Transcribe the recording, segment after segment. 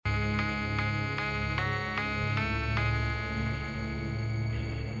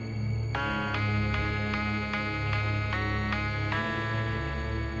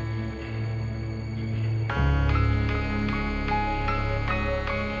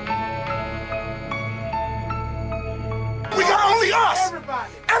be us.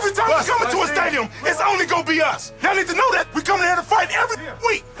 Every time we come into a stadium, it's only gonna be us. Y'all need to know that. We coming here to fight every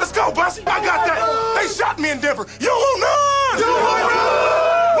week. Let's go, Bussy. I got that. They shot me in Denver. You want none. You want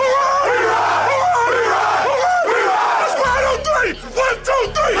none. Let's ride on three. 1,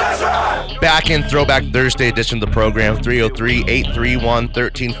 2, 3. Let's ride. Back in Throwback Thursday edition of the program,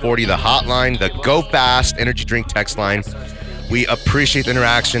 303-831-1340, the hotline, the Go Fast energy drink text line. We appreciate the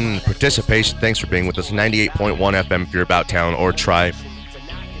interaction and participation. Thanks for being with us. 98.1 FM if you're about town, or try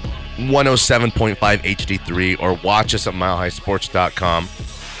 107.5 HD3, or watch us at milehighsports.com.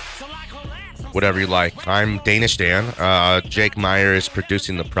 Whatever you like. I'm Danish Dan. Jake Meyer is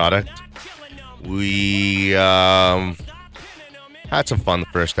producing the product. We had some fun the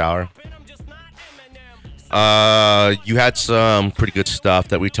first hour. You had some pretty good stuff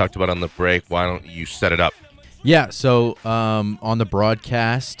that we talked about on the break. Why don't you set it up? Yeah, so on the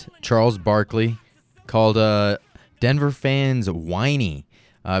broadcast, Charles Barkley called Denver fans whiny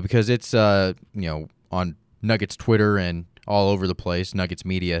because it's on Nuggets Twitter and all over the place, Nuggets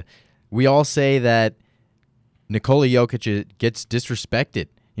media. We all say that Nikola Jokic gets disrespected.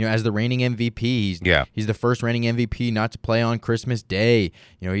 As the reigning MVP, he's the first reigning MVP not to play on Christmas Day.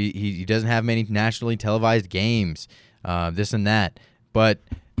 He doesn't have many nationally televised games, this and that. But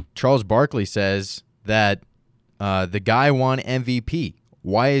Charles Barkley says that the guy won MVP.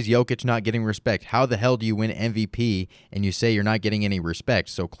 Why is Jokic not getting respect? How the hell do you win MVP and you say you're not getting any respect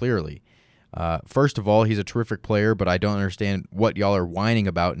so clearly? First of all, he's a terrific player, but I don't understand what y'all are whining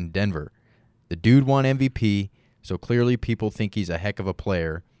about in Denver. The dude won MVP, so clearly people think he's a heck of a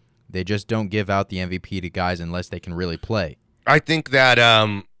player. They just don't give out the MVP to guys unless they can really play. I think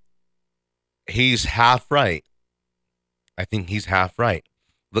that he's half right. I think he's half right.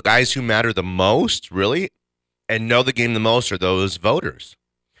 The guys who matter the most, really, and know the game the most are those voters.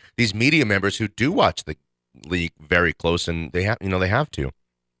 These media members who do watch the league very close, and they have to.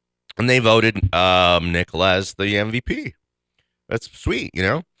 And they voted Nikola as the MVP. That's sweet,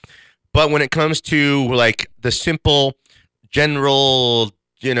 But when it comes to like the simple, general,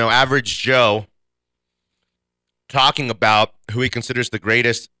 average Joe talking about who he considers the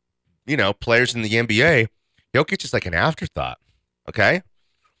greatest, players in the NBA, Jokic is like an afterthought. Okay?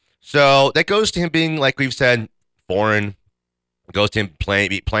 So that goes to him being, like we've said, foreign. It goes to him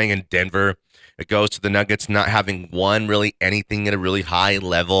playing in Denver. It goes to the Nuggets not having won really anything at a really high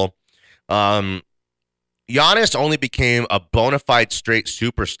level. Giannis only became a bona fide straight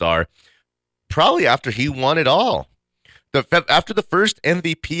superstar probably after he won it all. After the first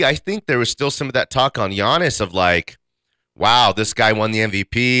MVP, I think there was still some of that talk on Giannis of like, wow, this guy won the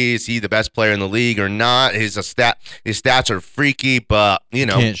MVP. Is he the best player in the league or not? His stats are freaky, but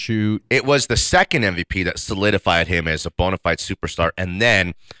can't shoot. It was the second MVP that solidified him as a bona fide superstar, and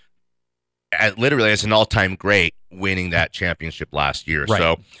then literally as an all-time great, winning that championship last year. Right.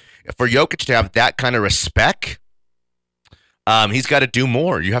 So for Jokic to have that kind of respect, he's got to do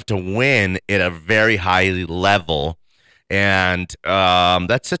more. You have to win at a very high level, and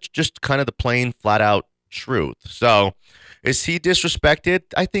that's just kind of the plain, flat-out truth. So is he disrespected?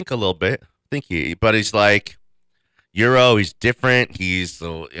 I think a little bit. But he's like Euro. He's different. He's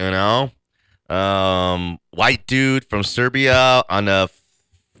white dude from Serbia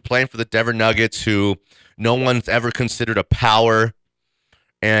playing for the Denver Nuggets, who no one's ever considered a power,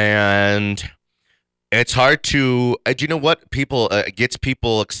 and it's hard to. Do you know what gets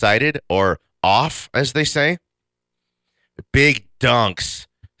people excited or off, as they say? Big dunks.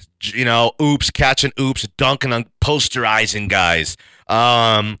 Oops, catching oops, dunking on posterizing guys.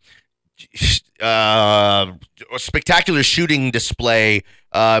 A spectacular shooting display,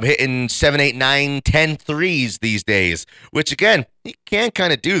 hitting 7, 8, 9, 10 threes these days, which again, he can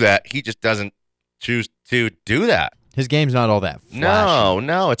kind of do that. He just doesn't choose to do that. His game's not all that flashy.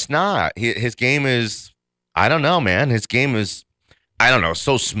 No, it's not. His game is, I don't know, man. His game is,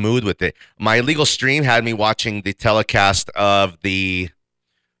 so smooth with it. My illegal stream had me watching the telecast of the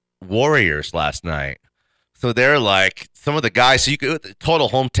Warriors last night. So they're like some of the guys, so you could total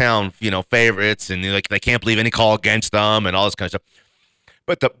hometown, favorites, and they can't believe any call against them and all this kind of stuff.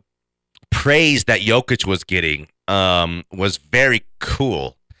 But the praise that Jokic was getting was very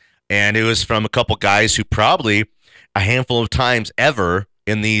cool. And it was from a couple guys who probably a handful of times ever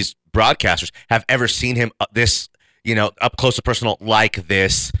in these broadcasters have ever seen him up close and personal like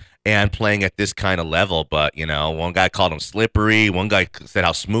this and playing at this kind of level. But, one guy called him slippery. One guy said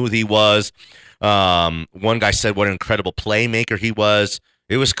how smooth he was. One guy said what an incredible playmaker he was.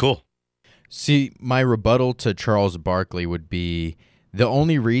 It was cool. See, my rebuttal to Charles Barkley would be the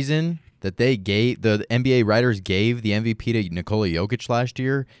only reason that the NBA writers gave the MVP to Nikola Jokic last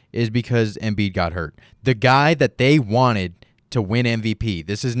year is because Embiid got hurt. The guy that they wanted to win MVP.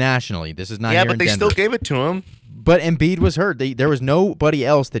 This is nationally. This is not Yeah, here but in they Denver. still gave it to him. But Embiid was hurt. There was nobody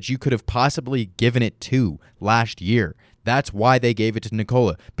else that you could have possibly given it to last year. That's why they gave it to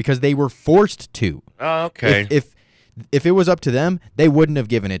Nikola, because they were forced to. Oh, okay. If it was up to them, they wouldn't have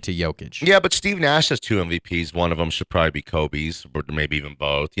given it to Jokic. Yeah, but Steve Nash has 2 MVPs. One of them should probably be Kobe's, or maybe even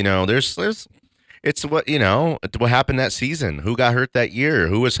both. It's what happened that season. Who got hurt that year?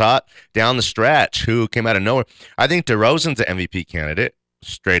 Who was hot down the stretch? Who came out of nowhere? I think DeRozan's an MVP candidate,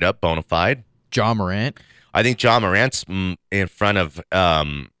 straight up, bona fide. Ja Morant. I think Ja Morant's in front of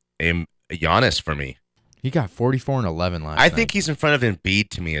Giannis for me. He got 44 and 11 last night. I think he's in front of Embiid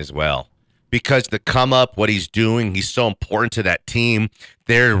to me as well. Because the come up, what he's doing, he's so important to that team.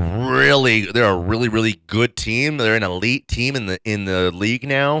 They're a really, really good team. They're an elite team in the league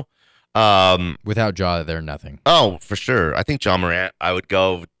now. Without Ja, they're nothing. Oh, for sure. I think Ja Morant. I would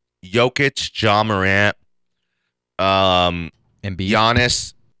go Jokic, Ja Morant, Embiid.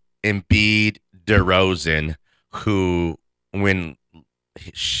 Giannis, Embiid, DeRozan, who when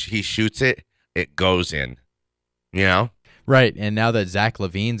he shoots it, it goes in. You know? Right, and now that Zach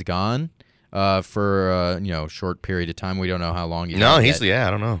LaVine's gone for a short period of time, we don't know how long he's No, out he's yet.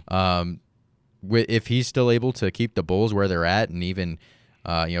 I don't know. If he's still able to keep the Bulls where they're at and even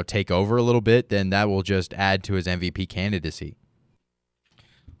take over a little bit, then that will just add to his MVP candidacy.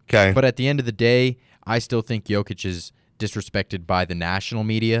 Okay. But at the end of the day, I still think Jokic is disrespected by the national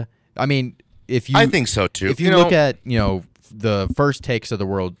media. I mean, I think so too. If you look at the first takes of the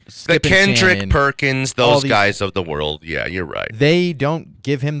world, the Kendrick Shannon, Perkins, those guys of the world. Yeah, you're right. They don't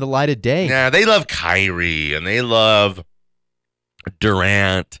give him the light of day. Yeah, they love Kyrie and they love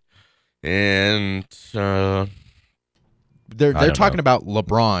Durant, and they're talking about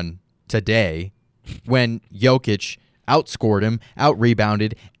LeBron today when Jokic outscored him,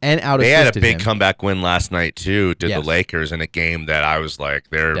 out-rebounded, and out-assisted They had a big him. comeback win last night too to Yes. the Lakers in a game that I was like,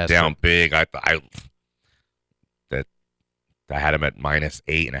 they're That's down true. big. I had them at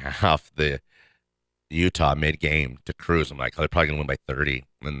 -8.5. The Utah mid-game to cruise. I'm like, they're probably gonna win by 30.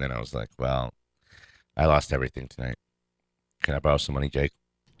 And then I was like, well, I lost everything tonight. Can I borrow some money, Jake?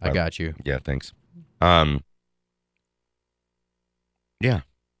 I got you. Yeah, thanks. Yeah.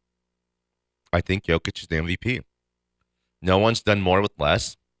 I think Jokic is the MVP. No one's done more with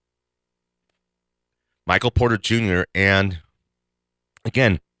less. Michael Porter Jr. and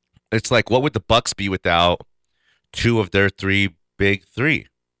again, it's like, what would the Bucks be without 2 of their 3 big 3?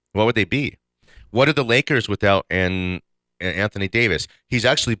 What would they be? What are the Lakers without and Anthony Davis? He's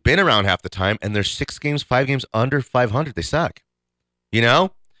actually been around half the time, and they're 5 games under 500. They suck. You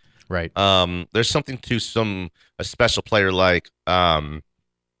know? Right. There's something to a special player like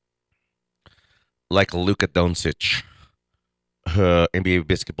Luka Doncic, NBA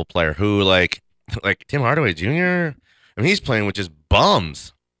basketball player who like Tim Hardaway Jr. I mean, he's playing with just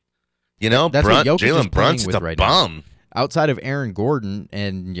bums. You know, That's what Jokic is Jalen playing Brunson's with a right bum. now. Outside of Aaron Gordon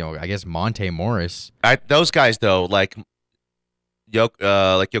and I guess Monte Morris. Those guys though, like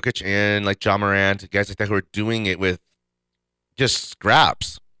Jokic and like Ja Morant, guys like that who are doing it with just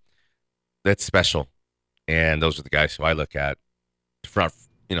scraps. That's special, and those are the guys who I look at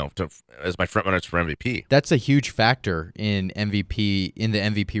as my front runners for MVP. That's a huge factor in the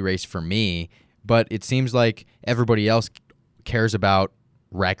MVP race for me, but it seems like everybody else cares about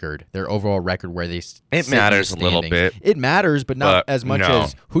record, their overall record, where they It matters a little bit. It matters, but not as much no.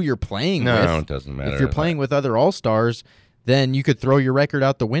 as who you're playing with. No, it doesn't matter. If you're playing with other all-stars, then you could throw your record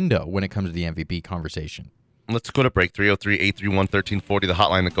out the window when it comes to the MVP conversation. Let's go to break. 303-831-1340, the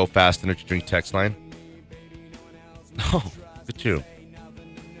hotline, the Go Fast Energy Drink text line. Oh, look at you.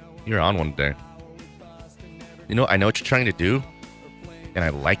 You're on one today. I know what you're trying to do, and I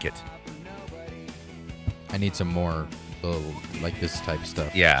like it. I need some more like this type of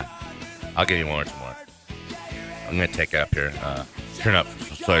stuff. Yeah. I'll give you one or two more. I'm going to take it up here. Turn up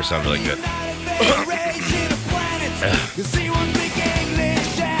so I sound really good.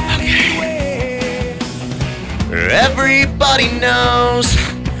 Everybody knows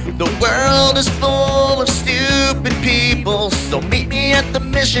the world is full of stupid people, so meet me at the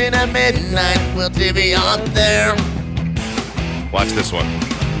Mission at midnight. We'll divvy on there. Watch this one.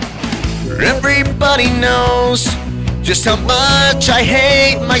 Everybody knows just how much I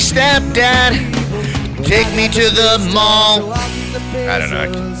hate my stepdad. Take me to the mall. I don't know.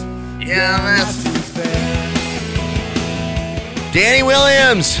 Yeah, that's Danny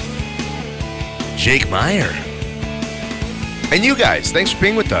Williams, Jake Meyer. And you guys, thanks for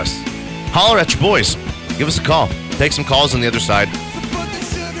being with us. Holler at your boys. Give us a call. Take some calls on the other side.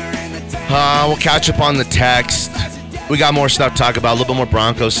 We'll catch up on the text. We got more stuff to talk about, a little bit more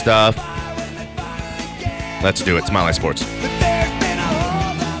Broncos stuff. Let's do it. Smiley Sports.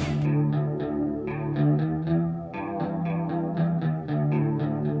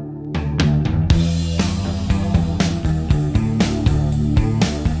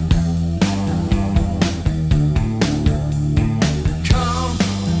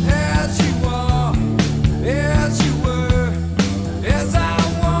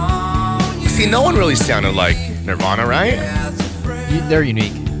 really sounded like Nirvana, right? They're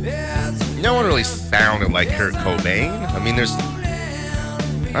unique. No one really sounded like Kurt Cobain. I mean,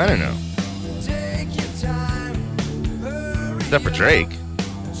 I don't know. Except for Drake.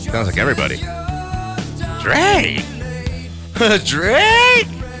 Sounds like everybody. Drake! Drake!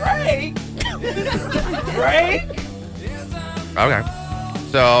 Drake! Okay.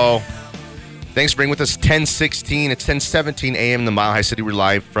 So, thanks for being with us. 10:16. It's 10:17 a.m. in the Mile High City. We're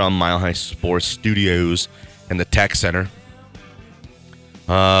live from Mile High Sports Studios in the Tech Center.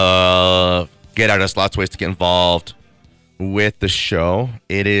 Get at us. Lots of ways to get involved with the show.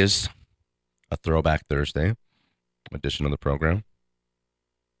 It is a Throwback Thursday edition of the program.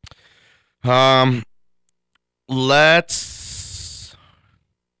 Let's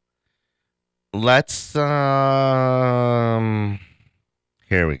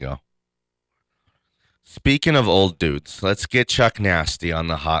here we go. Speaking of old dudes, let's get Chuck Nasty on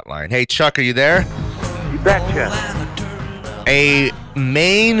the hotline. Hey, Chuck, are you there? You betcha. A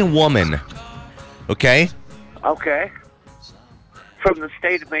Maine woman, okay? Okay. From the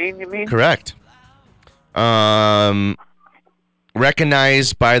state of Maine, you mean? Correct.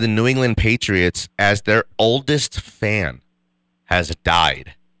 Recognized by the New England Patriots as their oldest fan, has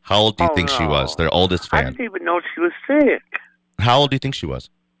died. How old do you think she was? Their oldest fan. I didn't even know she was sick. How old do you think she was?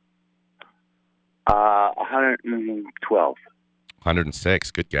 112.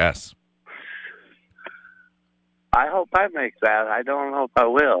 106. Good guess. I hope I make that. I don't know if I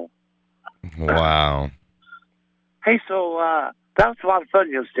will. Wow. Hey, so that was a lot of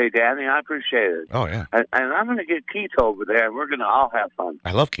fun yesterday, Danny. I appreciate it. Oh, yeah. And I'm going to get Keith over there, and we're going to all have fun.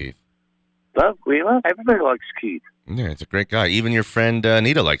 I love Keith. Everybody likes Keith. Yeah, he's a great guy. Even your friend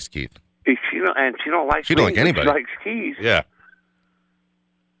Anita likes Keith. She don't like She don't like anybody. She likes Keith. Yeah.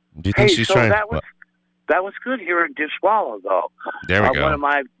 Do you think she's trying? That was good here in Dishwalla, though. There we go.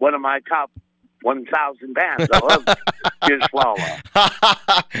 One of my top 1,000 bands. I love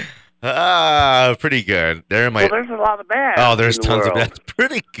Dishwalla. Pretty good. There's a lot of bands. Oh, there's tons of bands.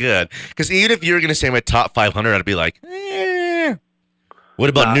 Pretty good. Because even if you were going to say my top 500, I'd be like, What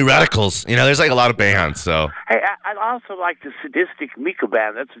about New Radicals? There's like a lot of bands. So. Hey, I'd also like the Sadistic Mika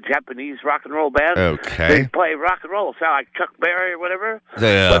band. That's a Japanese rock and roll band. Okay. They play rock and roll, sound like Chuck Berry or whatever.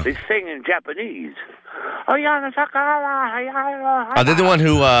 Yeah. But they sing in Japanese. Are they the one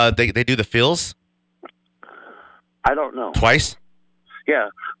who they do the fills? I don't know. Twice? Yeah,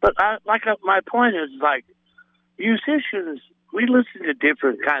 but my point is, like, musicians, we listen to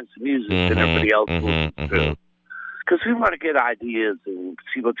different kinds of music than everybody else listens to. Because we want to get ideas and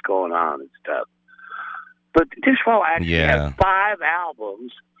see what's going on and stuff. But Dishwalla actually has 5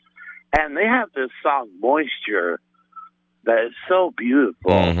 albums, and they have this song, Moisture, that is so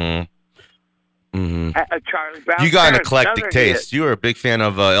beautiful. Mm-hmm. Charlie Brown. You got an eclectic taste. You were a big fan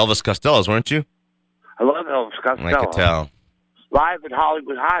of Elvis Costello's, weren't you? I love Elvis Costello. I could tell. Live at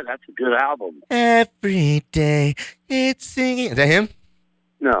Hollywood High, that's a good album. Every day it's singing. Is that him?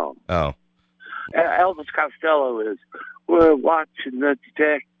 No. Oh. Elvis Costello is, we're watching the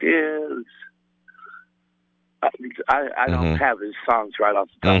detectives. I don't have his songs right off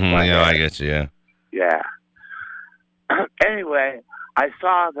the top of my head. Yeah, I get you, yeah. Yeah. Anyway, I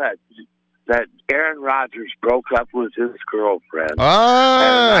saw that Aaron Rodgers broke up with his girlfriend.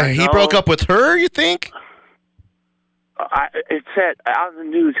 He broke up with her, you think? It said, on the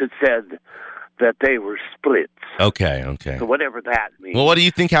news, it said that they were splits. Okay. So whatever that means. Well, what do you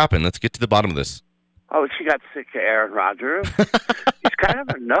think happened? Let's get to the bottom of this. Oh, she got sick of Aaron Rodgers. He's kind of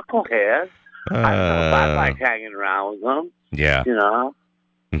a knucklehead. I don't know if I like hanging around with him. Yeah.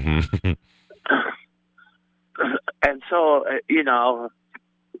 Mm-hmm. And so,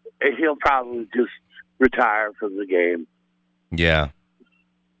 he'll probably just retire from the game. Yeah.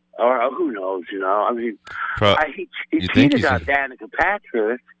 Or who knows, I mean, he cheated on Danica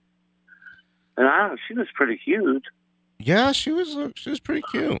Patrick. And I don't know, she was pretty cute. Yeah, she was pretty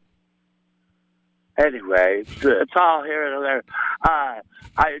cute. Anyway, it's all here and there. I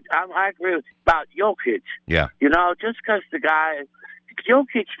agree with you about Jokic. Yeah. Just because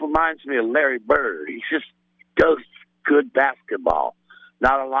Jokic reminds me of Larry Bird. He just does good basketball.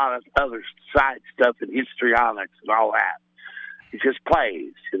 Not a lot of other side stuff and histrionics and all that. He just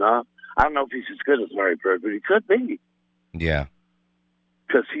plays, I don't know if he's as good as Larry Bird, but he could be. Yeah.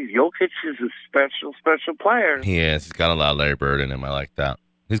 Because Jokic is a special, special player. He is. He's got a lot of Larry Bird in him. I like that.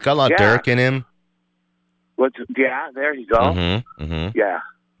 He's got a lot of Dirk in him. There you go. Mm-hmm. Yeah.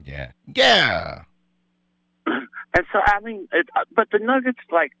 And so, I mean, but the Nuggets,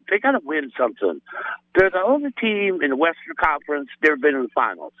 they got to win something. They're the only team in the Western Conference never been in the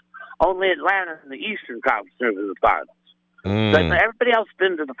finals. Only Atlanta in the Eastern Conference never been in the finals. But everybody else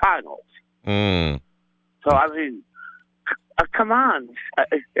been to the finals. Mm. So, I mean, come on.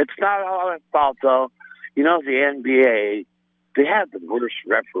 It's not all our fault, though. You know, the NBA, they have the worst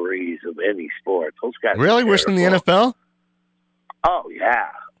referees of any sport. Those guys Really? are Worse than the terrible. NFL? Oh, yeah.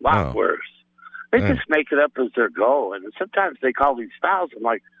 A lot worse. They just make it up as they're going. And sometimes they call these fouls. I'm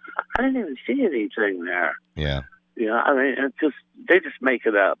like, I didn't even see anything there. Yeah. You know, I mean, they just make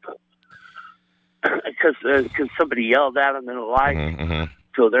it up. Because somebody yelled at them in a light,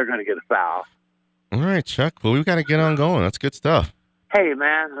 so they're going to get a foul. All right, Chuck. Well, we've got to get on going. That's good stuff. Hey,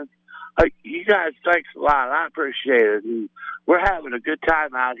 man, you guys, thanks a lot. I appreciate it. And we're having a good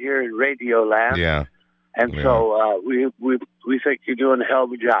time out here in Radio Land. Yeah. And so we think you're doing a hell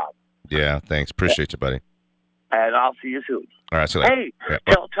of a job. Yeah, thanks. Appreciate you, buddy. And I'll see you soon. All right, see you later. Hey,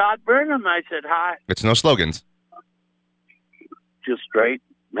 tell Todd Burnham I said hi. It's no slogans. Just great,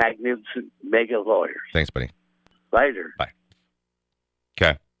 magnificent, mega lawyers. Thanks, buddy. Later. Bye.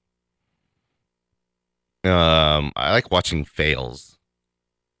 Okay. I like watching fails.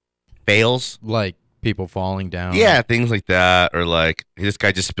 Fails? Like people falling down. Yeah, things like that. Or like this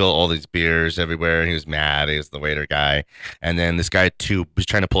guy just spilled all these beers everywhere. He was mad. He was the waiter guy. And then this guy too was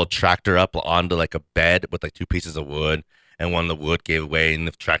trying to pull a tractor up onto like a bed with like two pieces of wood. And one of the wood gave away and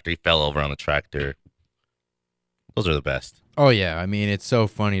the tractor, he fell over on the tractor. Those are the best. Oh, yeah. I mean, it's so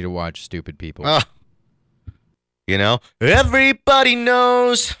funny to watch stupid people. You know, everybody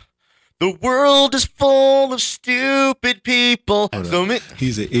knows the world is full of stupid people.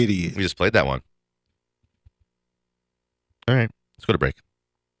 He's an idiot. We just played that one. All right, let's go to break.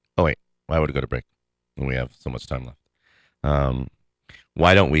 Oh, wait. Why would we go to break when we have so much time left?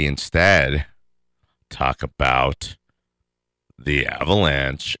 Why don't we instead talk about the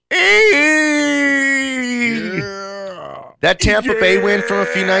Avalanche? That Tampa Bay win from a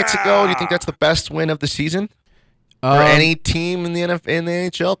few nights ago, do you think that's the best win of the season? For any team in the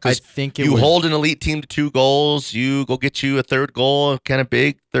NHL? I think you hold an elite team to 2 goals. You go get you a third goal, kind of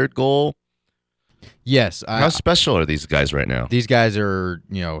big third goal. Yes. How special are these guys right now? These guys are,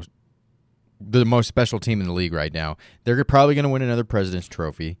 the most special team in the league right now. They're probably going to win another President's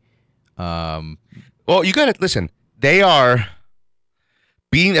Trophy. Well, you got to listen. They are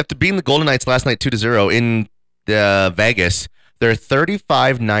after beating the Golden Knights last night 2-0 in Vegas. They're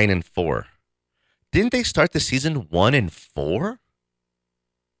 35-9-4. Didn't they start the season 1-4?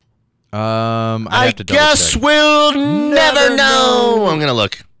 I guess we'll never know. I'm gonna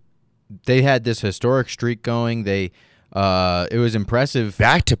look. They had this historic streak going. It was impressive.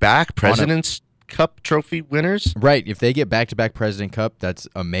 Back-to-back President's Cup trophy winners. Right. If they get back-to-back President Cup, that's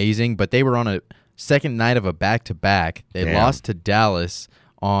amazing. But they were on a second night of a back-to-back. They lost to Dallas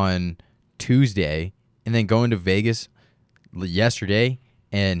on Tuesday, and then going to Vegas yesterday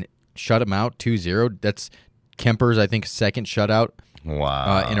and shut them out 2-0. That's Kemper's, I think, second shutout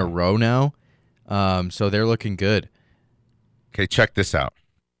in a row now. So they're looking good. Okay, check this out.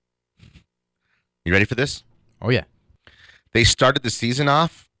 You ready for this? Oh, yeah. They started the season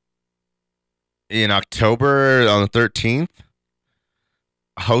off in October on the 13th,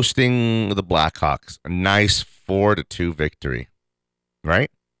 hosting the Blackhawks. A nice 4-2 victory,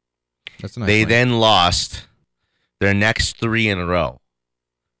 right? That's a nice They win. then lost their next 3 in a row.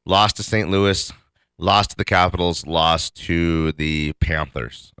 Lost to St. Louis, lost to the Capitals, lost to the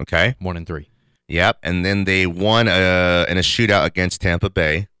Panthers. Okay? 1-3. Yep. And then they won in a shootout against Tampa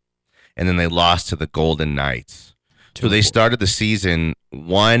Bay, and then they lost to the Golden Knights. So they started the season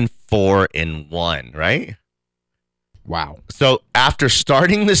 1-4-1, right? Wow. So after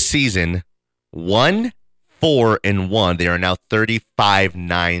starting the season 1-4-1, they are now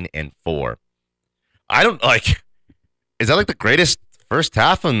 35-9-4. I don't like. Is that like the greatest first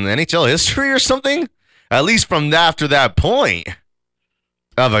half in NHL history or something? At least from after that point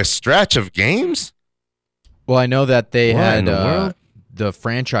of a stretch of games. Well, I know that they What in had the world? the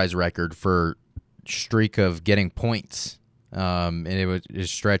franchise record for streak of getting points, and it was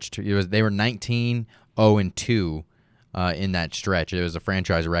stretched. They were 19-0-2 in that stretch. It was a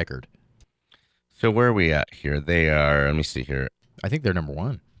franchise record. So where are we at here? They are. Let me see here. I think they're number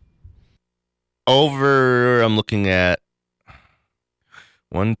 1. I'm looking at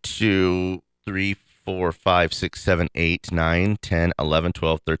 1, 2, 3, 4, 5, 6, 7, 8, 9, 10, 11,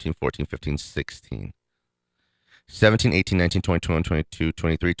 12, 13, 14, 15, 16. 17, 18, 19, 20, 21, 22,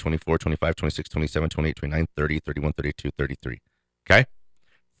 23, 24, 25, 26, 27, 28, 29, 30, 31, 32, 33. Okay?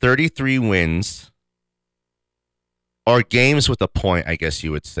 33 wins, or games with a point, I guess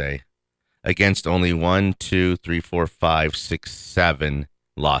you would say, against only 1, 2, 3, 4, 5, 6, 7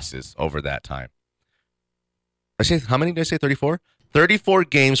 losses over that time. How many did I say? 34? 34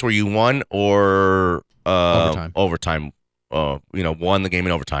 games where you won or overtime. Won the game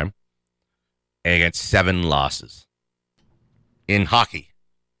in overtime. against 7 losses in hockey,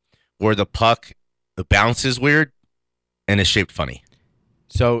 where the puck bounces weird and is shaped funny.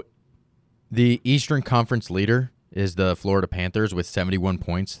 So the Eastern Conference leader is the Florida Panthers with 71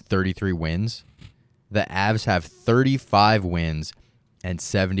 points, 33 wins. The Avs have 35 wins and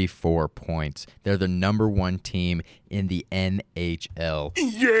 74 points. They're the number 1 team in the NHL.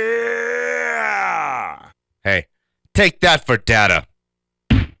 Yeah! Hey, take that for data.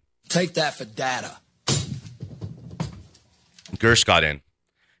 Take that for data. Gersh got in.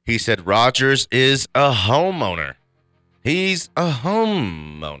 He said Rogers is a homeowner. He's a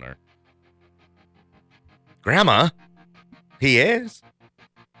homeowner. Grandma, he is.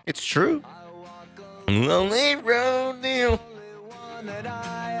 It's true. Lonely road, the that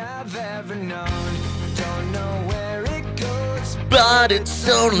I have ever known. Don't know where it goes, but it's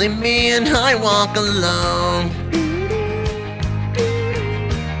only me and I walk alone.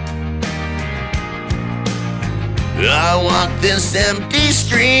 I walk this empty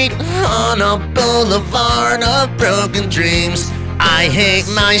street on a boulevard of broken dreams. I hate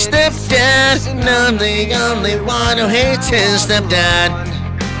my stepdad, and I'm the only one who hates his stepdad.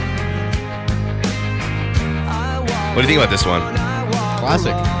 What do you think about this one?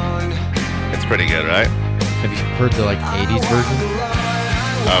 Classic. It's pretty good, right? Have you heard the 80s version?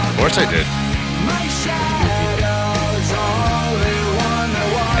 Of course I did.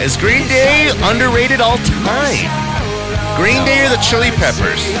 Is Green Day underrated all time? Green Day or the Chili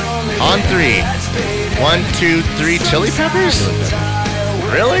Peppers? On 3. 1, 2, 3, Chili Peppers?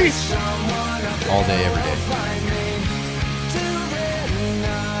 Really? All day, every day.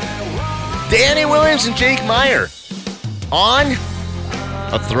 Danny Williams and Jake Meyer on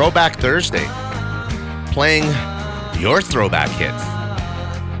a Throwback Thursday, playing your throwback hits.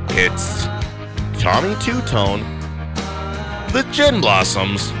 It's Tommy Two-Tone, The Gin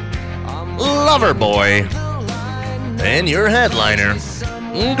Blossoms, Loverboy, and your headliner,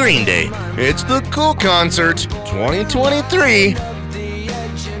 Green Day. It's the Cool Concert 2023.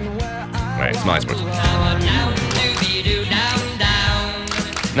 Right, it's my sports.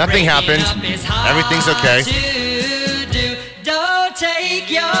 Nothing happened. Everything's okay.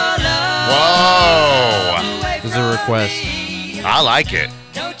 Whoa! This is a request. I like it.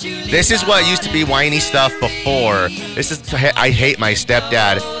 This is what used to be whiny stuff before. This is I hate my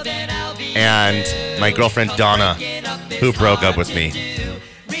stepdad and my girlfriend Donna, who broke up with me.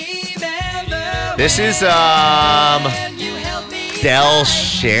 This is Del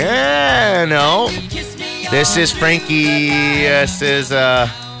Shano. This is Frankie. This is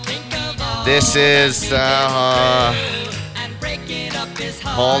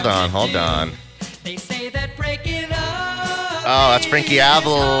hold on. Oh, that's Frankie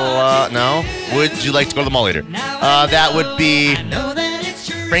Aval. No. Would you like to go to the mall later? That would be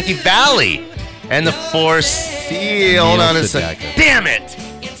Frankie Valli and the Force. Hold on a second. Damn it!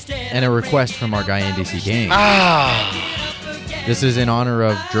 And a request from our guy NDC Gang. This is in honor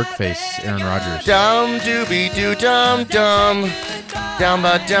of Jerkface Aaron Rodgers. Dum doobie doo dum dum. Dum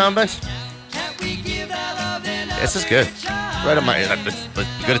ba dum ba. This is good. Right on my. It's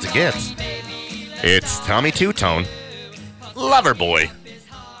good as it gets. It's Tommy Two-Tone, Loverboy,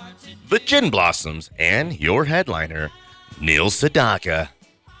 The Gin Blossoms, and your headliner, Neil Sedaka.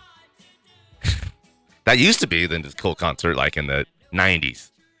 That used to be the cool concert like in the 90s.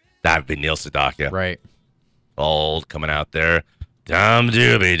 That would be Neil Sedaka. Right. Old coming out there. Dum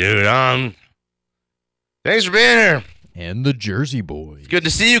doobie doo dum. Thanks for being here. And the Jersey Boys. Good to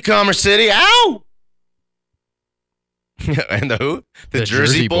see you, Commerce City. Ow! And the who? The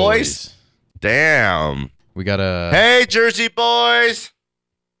Jersey Boys? Damn. We got a Hey, Jersey Boys.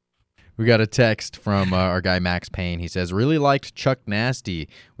 We got a text from our guy Max Payne. He says, really liked Chuck Nasty.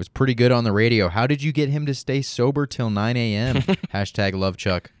 Was pretty good on the radio. How did you get him to stay sober till 9 a.m.? Hashtag love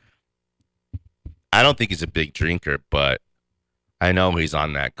Chuck. I don't think he's a big drinker, but I know he's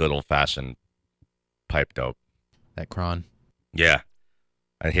on that good old-fashioned pipe dope. That cron. Yeah.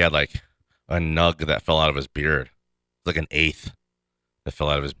 And he had like a nug that fell out of his beard. Like an eighth that fell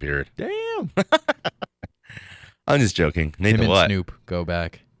out of his beard. Damn. I'm just joking. Nathan, Him and what? Snoop go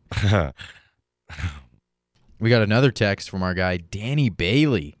back. We got another text from our guy Danny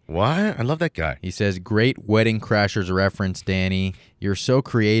Bailey. What? I love that guy. He says, great Wedding Crashers reference, Danny. You're so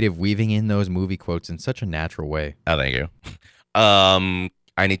creative weaving in those movie quotes in such a natural way. Oh, thank you. I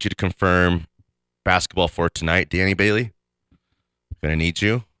need you to confirm basketball for tonight, Danny Bailey. Gonna need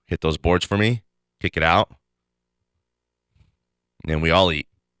you. Hit those boards for me. Kick it out. And then we all eat.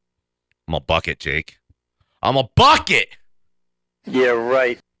 I'm a bucket, Jake. I'm a bucket! Yeah,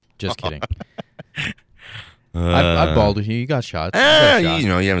 right. Just kidding. I've balled with you. You got shots. You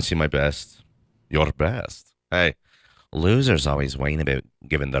know, you haven't seen my best. your best. Hey, losers always whine about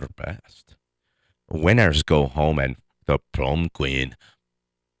giving their best. Winners go home and the prom queen.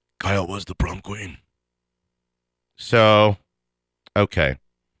 Kyle was the prom queen. So, okay.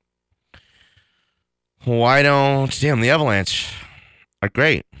 The Avalanche are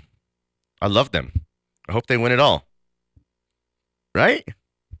great. I love them. I hope they win it all. Right?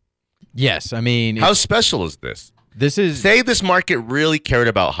 Yes, I mean, how special is this? Say this market really cared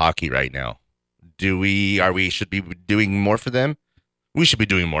about hockey right now. Should be doing more for them? We should be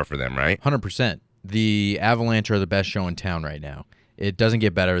doing more for them, right? 100%. The Avalanche are the best show in town right now. It doesn't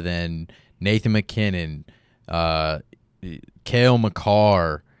get better than Nathan McKinnon, Cale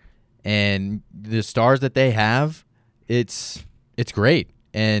Makar, and the stars that they have. It's great.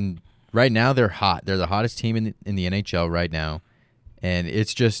 And right now they're hot. They're the hottest team in the NHL right now. And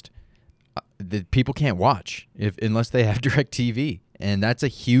it's just the people can't watch unless they have DirecTV. And that's a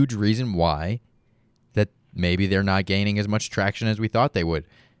huge reason why that maybe they're not gaining as much traction as we thought they would.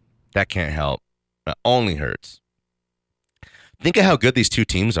 That can't help. It only hurts. Think of how good these two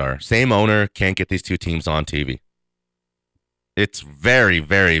teams are. Same owner, can't get these two teams on TV. It's very,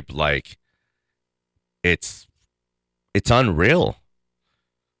 very, it's unreal.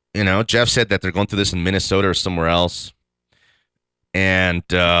 You know, Jeff said that they're going through this in Minnesota or somewhere else. And,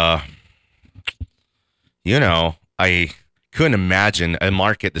 I couldn't imagine a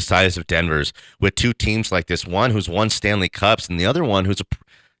market the size of Denver's with two teams like this. One who's won Stanley Cups and the other one who's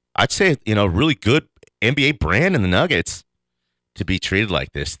I'd say, really good NBA brand in the Nuggets to be treated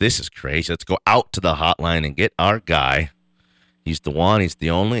like this. This is crazy. Let's go out to the hotline and get our guy. He's the one. He's the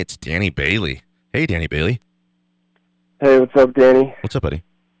only. It's Danny Bailey. Hey, Danny Bailey. Hey, what's up, Danny? What's up, buddy?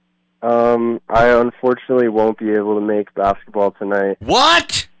 I unfortunately won't be able to make basketball tonight.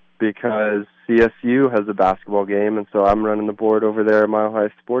 What? Because CSU has a basketball game, and so I'm running the board over there at Mile High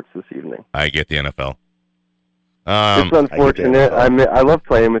Sports this evening. I get the NFL. It's unfortunate. I love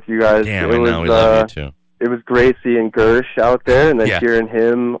playing with you guys. Damn, we love you too. It was great seeing Gersh out there, and then hearing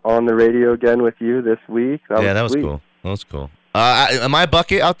him on the radio again with you this week. That was cool. That was cool. Am I a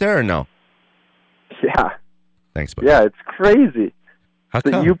bucket out there or no? Yeah. Thanks, buddy. Yeah, it's crazy. How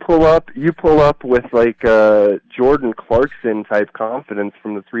come? You pull up with Jordan Clarkson type confidence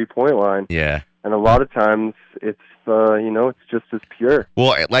from the 3-point line. Yeah. And a lot of times it's it's just as pure.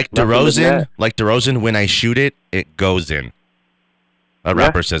 Well, like DeRozan, when I shoot it, it goes in. A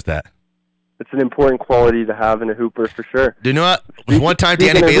rapper says that. It's an important quality to have in a hooper for sure. Do you know what? One time,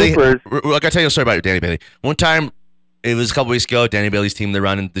 Danny Bailey. I gotta tell you a story about Danny Bailey. One time, it was a couple weeks ago. Danny Bailey's team, they're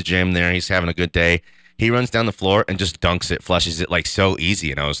running the gym there. He's having a good day. He runs down the floor and just dunks it, flushes it so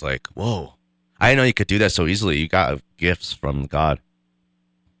easy. And I was like, whoa. I didn't know you could do that so easily. You got gifts from God.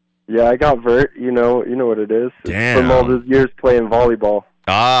 Yeah, I got vert. You know what it is. Damn. From all those years playing volleyball.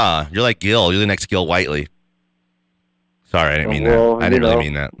 Ah, you're like Gil. You're the next Gil Whiteley. Sorry, I didn't mean that. I didn't really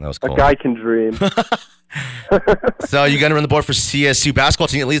mean that. That was cool. A guy can dream. So you got to run the board for CSU basketball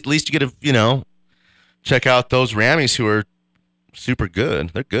team. At least you get to, check out those Rammies who are super good.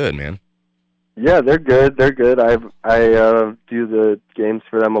 They're good, man. Yeah, they're good. They're good. I do the games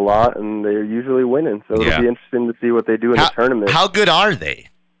for them a lot, and they're usually winning. So it'll be interesting to see what they do in the tournament. How good are they?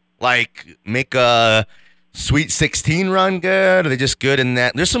 Make a Sweet 16 run good? Are they just good in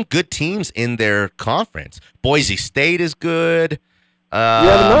that? There's some good teams in their conference. Boise State is good.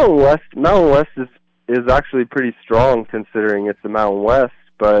 The Mountain West is actually pretty strong considering it's the Mountain West,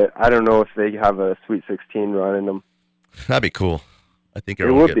 but I don't know if they have a Sweet 16 run in them. That'd be cool. I think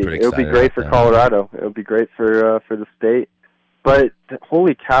everyone would get pretty excited. It would be great for Colorado. It would be great for the state. But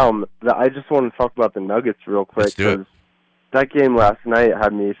holy cow, I just want to talk about the Nuggets real quick. Let's do it. That game last night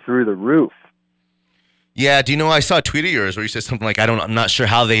had me through the roof. Yeah, do you know, I saw a tweet of yours where you said something like, I'm not sure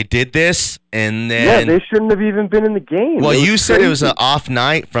how they did this, and then... Yeah, they shouldn't have even been in the game. Well, you said it was an off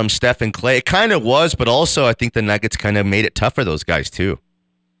night from Steph and Clay. It kind of was, but also I think the Nuggets kind of made it tough for those guys, too.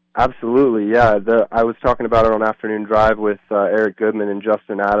 Absolutely, yeah. I was talking about it on Afternoon Drive with Eric Goodman and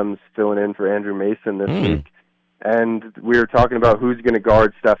Justin Adams filling in for Andrew Mason this week, and we were talking about who's going to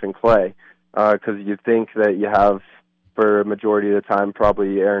guard Steph and Clay, because you think that you have... for a majority of the time,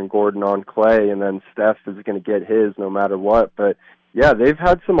 probably Aaron Gordon on Clay, and then Steph is going to get his no matter what. But, yeah, they've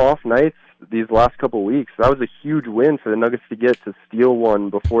had some off nights these last couple weeks. That was a huge win for the Nuggets to get to steal one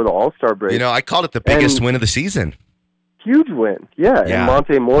before the All-Star break. I called it the biggest win of the season. Huge win, yeah. And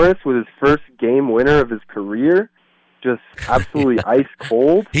Monte Morris with his first game winner of his career, just absolutely ice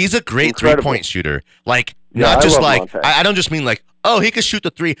cold. He's a great three-point shooter. I don't just mean he could shoot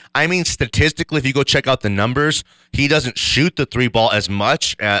the three. I mean, statistically, if you go check out the numbers, he doesn't shoot the three ball as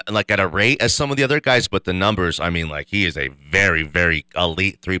much, at a rate as some of the other guys, but the numbers, he is a very, very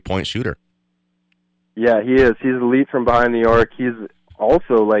elite three-point shooter. Yeah, he is. He's elite from behind the arc. He's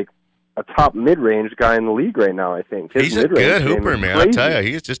also like a top mid-range guy in the league right now, I think. He's a good hooper, man. I'll tell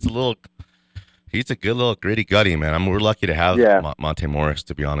you, he's a good little gritty gutty, man. We're lucky to have Monte Morris,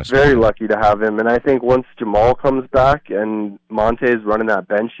 to be honest. Very lucky to have him. And I think once Jamal comes back and Monte's running that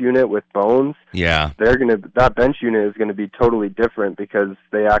bench unit with Bones, that bench unit is gonna be totally different because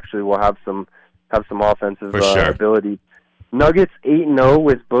they actually will have some offensive ability. Nuggets 8-0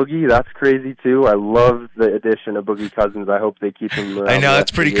 with Boogie. That's crazy too. I love the addition of Boogie Cousins. I hope they keep him around. I know,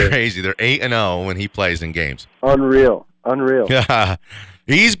 that's pretty crazy. They're 8-0 when he plays in games. Unreal.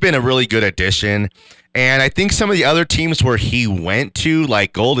 He's been a really good addition. And I think some of the other teams where he went to,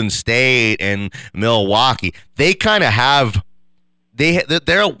 like Golden State and Milwaukee, they kind of have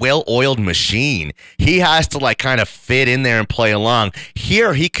they're a well-oiled machine. He has to like kind of fit in there and play along.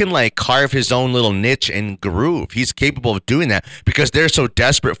 Here, he can like carve his own little niche and groove. He's capable of doing that because they're so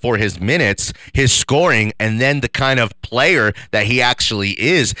desperate for his minutes, his scoring, and then the kind of player that he actually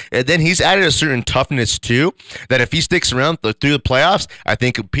is. And then he's added a certain toughness too, that if he sticks around through the playoffs, I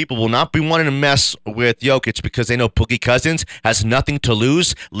think people will not be wanting to mess with Jokic because they know Boogie Cousins has nothing to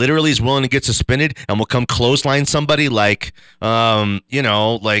lose. Literally is willing to get suspended and will come clothesline somebody like freaking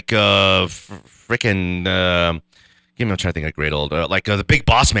I'm trying to think of a great old the big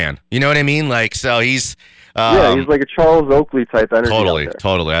boss man. You know what I mean? Like, so he's he's like a Charles Oakley type energy.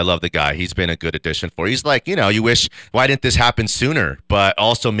 Totally. I love the guy. He's been a good addition for. He's like, you wish why didn't this happen sooner? But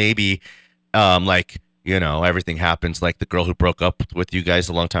also maybe everything happens like the girl who broke up with you guys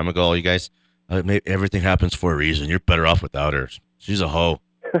a long time ago. You guys, everything happens for a reason. You're better off without her. She's a hoe.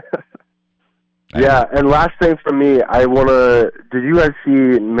 Yeah, and last thing from me, did you guys see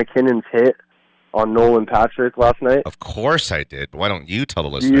McKinnon's hit on Nolan Patrick last night? Of course I did. Why don't you tell the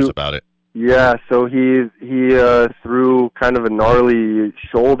listeners about it? Yeah, so he threw kind of a gnarly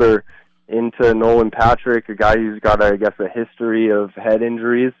shoulder into Nolan Patrick, a guy who's got, I guess, a history of head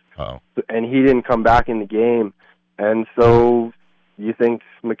injuries. Oh. And he didn't come back in the game. And so you think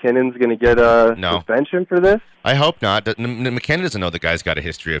McKinnon's going to get a suspension for this? I hope not. McKinnon doesn't know the guy's got a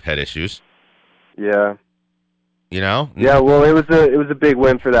history of head issues. Yeah. Yeah, well, it was a big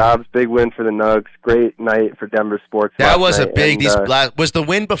win for the Avs, big win for the Nugs. Great night for Denver sports. That was a big. Was the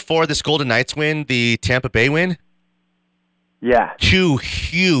win before this Golden Knights win the Tampa Bay win? Yeah. 2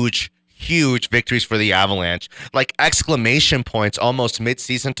 huge victories for the Avalanche. Like exclamation points almost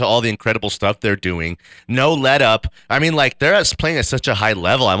mid-season to all the incredible stuff they're doing. No let up. I mean, like they're playing at such a high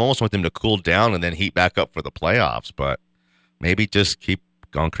level. I almost want them to cool down and then heat back up for the playoffs. But maybe just keep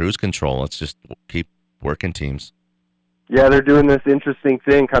on cruise control. Let's just keep working teams. Yeah, they're doing this interesting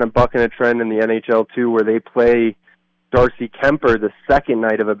thing, kind of bucking a trend in the NHL too, where they play Darcy Kemper the second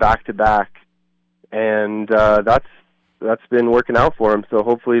night of a back-to-back, and that's been working out for them. So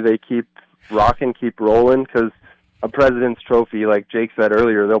hopefully they keep rocking, keep rolling, because a President's Trophy, like Jake said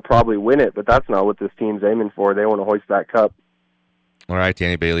earlier, they'll probably win it, but that's not what this team's aiming for. They want to hoist that cup. All right,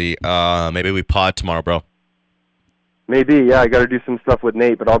 Danny Bailey. Maybe we pod tomorrow, bro. Maybe, yeah. I got to do some stuff with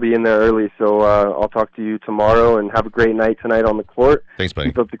Nate, but I'll be in there early, so I'll talk to you tomorrow, and have a great night tonight on the court. Thanks, buddy.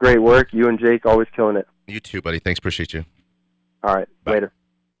 Keep up the great work. You and Jake always killing it. You too, buddy. Thanks. Appreciate you. All right. Bye. Later.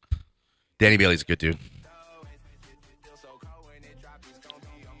 Danny Bailey's a good dude.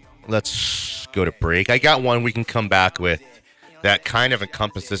 Let's go to break. I got one we can come back with that kind of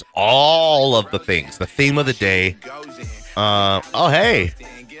encompasses all of the things. The theme of the day. Hey.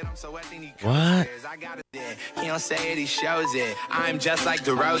 What? He don't say it, he shows it. I'm just like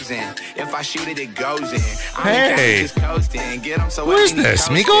DeRozan. If I shoot it, it goes in. Hey. Who is this?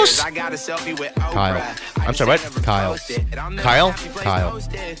 Migos? Kyle. I'm sorry, what? Kyle. Kyle?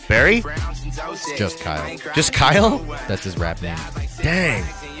 Barry? Just Kyle. Just Kyle? That's his rap name. Dang.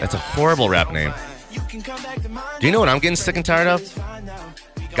 That's a horrible rap name. Do you know what I'm getting sick and tired of?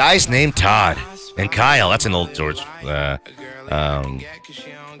 Guys named Todd and Kyle. That's an old George.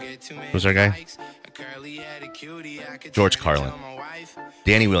 Who's our guy? George Carlin.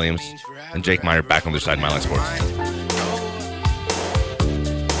 Danny Williams and Jake Meyer back on their side, Myline Sports.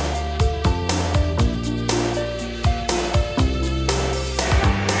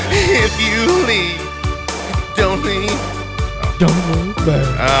 If you leave, don't leave. Don't look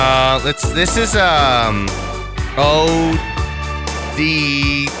back. This is ODD?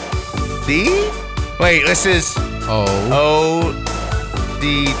 Wait, this is ODD?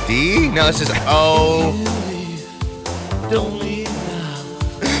 No, this is Don't leave now.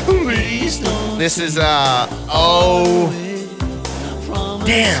 Please don't. This is damn.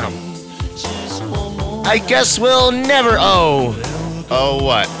 I guess we'll never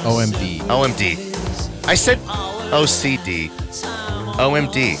what? OMD. OMD. I said OCD.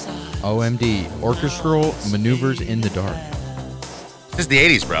 OMD. OMD. Orchestral maneuvers in the dark. This is the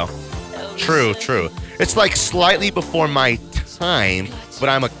 80s, bro. True. It's like slightly before my time, but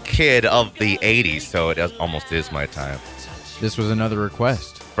I'm a kid of the 80s, so it almost is my time. This was another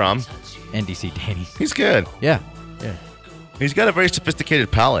request. From? NDC Danny. He's good. Yeah. He's got a very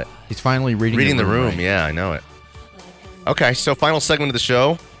sophisticated palate. He's finally reading the room. Right. Yeah, I know it. Okay, so final segment of the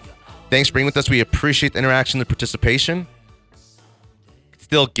show. Thanks for being with us. We appreciate the interaction, the participation.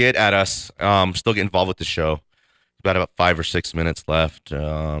 Still get at us. Still get involved with the show. About 5 or 6 minutes left.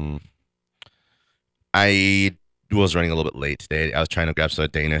 I was running a little bit late today. I was trying to grab some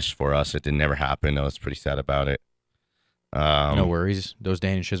Danish for us. It never happen. I was pretty sad about it. No worries. Those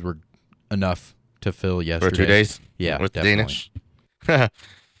Danishes were enough to fill yesterday. For 2 days? Yeah, with definitely. Danish?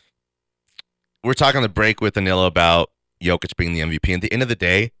 We're talking on the break with Anila about Jokic being the MVP. At the end of the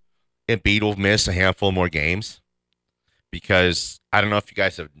day, Embiid will miss a handful more games because I don't know if you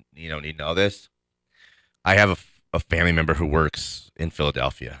guys have need to know this. I have a family member who works in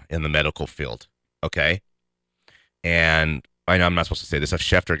Philadelphia in the medical field. Okay, and I know I'm not supposed to say this.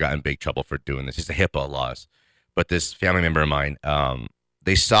 Schefter got in big trouble for doing this. It's the HIPAA laws. But this family member of mine,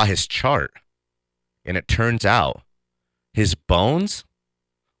 they saw his chart, and it turns out his bones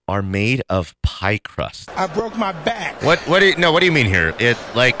are made of pie crust. I broke my back. What do you mean here? It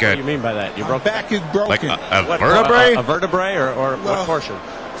like what do you mean by that? My back is broken. Like a vertebrae? A vertebrae or what portion?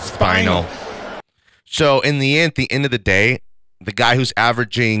 Spinal. So in the end of the day, the guy who's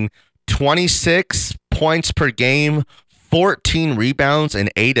averaging 26 points per game, 14 rebounds,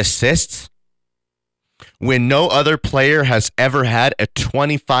 and 8 assists, when no other player has ever had a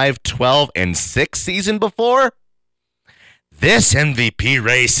 25, 12, and 6 season before, this MVP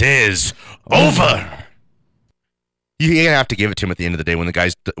race is over. You're gonna have to give it to him at the end of the day when the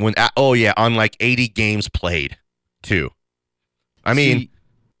guys on like 80 games played, too. I mean,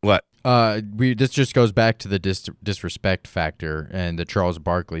 what? This just goes back to the disrespect factor and the Charles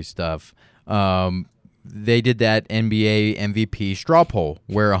Barkley stuff. They did that NBA MVP straw poll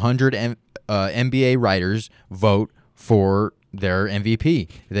where 100 NBA writers vote for their MVP.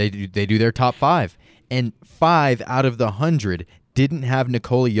 They do their top 5, and 5 out of the 100 didn't have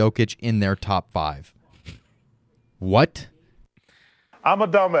Nikola Jokic in their top 5. What? I'm a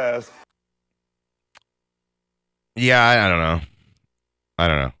dumbass. Yeah, I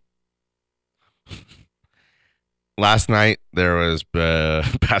don't know. Last night, there was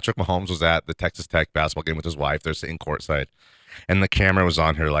Patrick Mahomes was at the Texas Tech basketball game with his wife. They're sitting courtside, and the camera was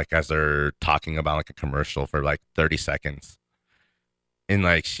on her like as they're talking about like a commercial for like 30 seconds. And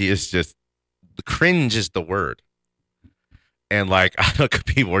like she is just the cringe is the word. And like I look,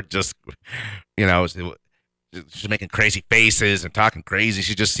 people were just she's making crazy faces and talking crazy.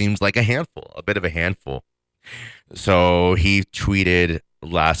 She just seems like a bit of a handful. So he tweeted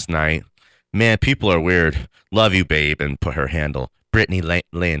last night, "Man, people are weird. Love you, babe," and put her handle, Brittany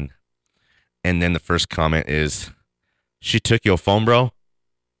Lynn. And then the first comment is, "She took your phone, bro."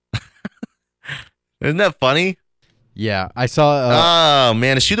 Isn't that funny? Yeah, I saw. Oh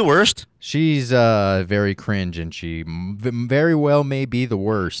man, is she the worst? She's very cringe, and she very well may be the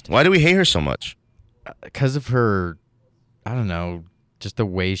worst. Why do we hate her so much? Because of her, I don't know, just the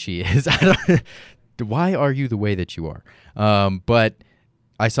way she is. Why are you the way that you are? But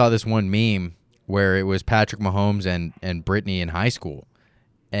I saw this one meme where it was Patrick Mahomes and Brittany in high school,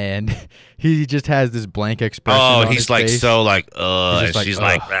 and he just has this blank expression. Oh, on he's his like face. so like, and she's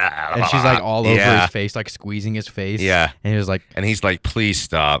like, and she's like all over his face, like squeezing his face. Yeah, and he was like, and he's like, "Please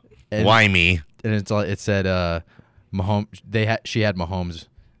stop. Why me?" And it said, Mahomes. She had Mahomes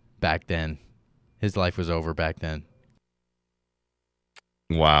back then. His life was over back then.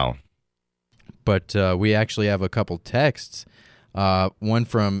 Wow. But we actually have a couple texts. One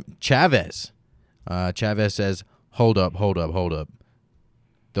from Chavez. Chavez says, hold up.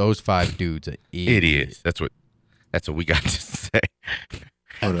 Those 5 dudes are idiots. That's what we got to say.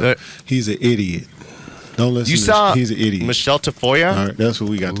 He's an idiot. Don't listen he's an idiot. Michelle Tafoya? All right, that's what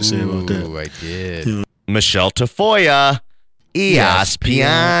we got to say about that. Ooh, I did. Michelle Tafoya.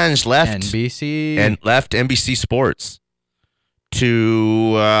 ESPN left NBC and left NBC Sports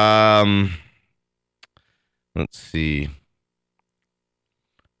to let's see,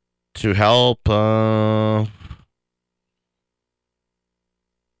 to help I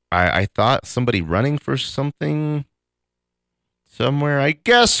thought somebody running for something somewhere. I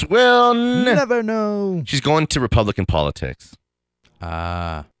guess we'll never know. She's going to Republican politics.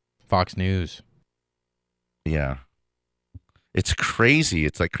 Fox News. Yeah. It's crazy.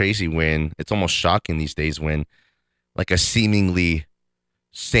 It's like crazy when it's almost shocking these days when like a seemingly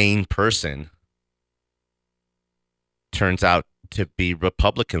sane person turns out to be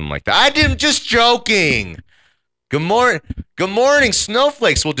Republican like that. I'm just joking. Good morning,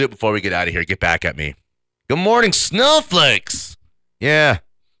 snowflakes. We'll do it before we get out of here. Get back at me. Good morning, snowflakes. Yeah.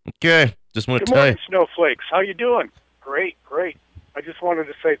 Okay. Just want to tell you. Good morning, snowflakes. How you doing? Great. I just wanted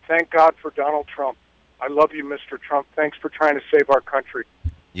to say thank God for Donald Trump. I love you, Mr. Trump. Thanks for trying to save our country.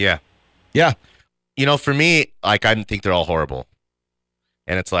 Yeah. For me, I think they're all horrible.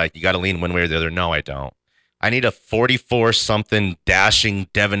 And it's like, you got to lean one way or the other. No, I don't. I need a 44-something dashing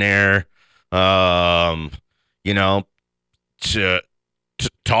debonair, tall,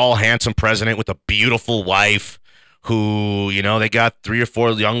 handsome president with a beautiful wife who, they got 3 or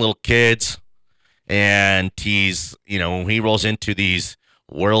 4 young little kids. And he's, when he rolls into these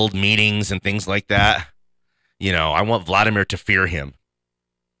world meetings and things like that, I want Vladimir to fear him.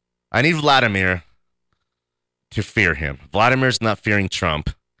 I need Vladimir to fear him. Vladimir's not fearing Trump,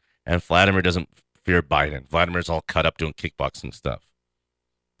 and Vladimir doesn't fear Biden. Vladimir's all cut up doing kickboxing stuff.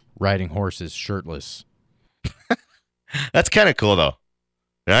 Riding horses shirtless. That's kind of cool, though.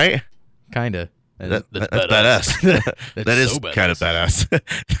 Right? Kind of. That's badass. That is so kind of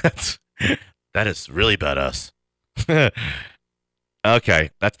badass. That is really badass. Okay,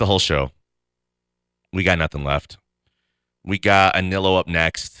 that's the whole show. We got nothing left. We got Anillo up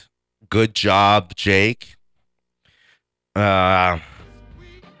next. Good job, Jake. I'll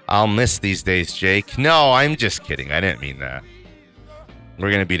miss these days, Jake. No, I'm just kidding. I didn't mean that. We're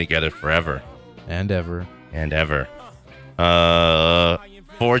going to be together forever. And ever.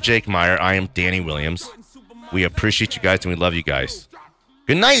 For Jake Meyer, I am Danny Williams. We appreciate you guys and we love you guys.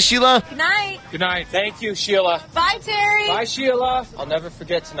 Good night, Sheila. Good night. Good night. Thank you, Sheila. Bye, Terry. Bye, Sheila. I'll never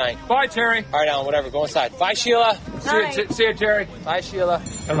forget tonight. Bye, Terry. All right, Alan, whatever. Go inside. Bye, Sheila. See you, Terry. Bye, Sheila.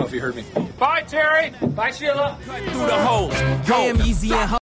 I don't know if you heard me. Bye, Terry. Bye, Sheila. Through the hole. Go.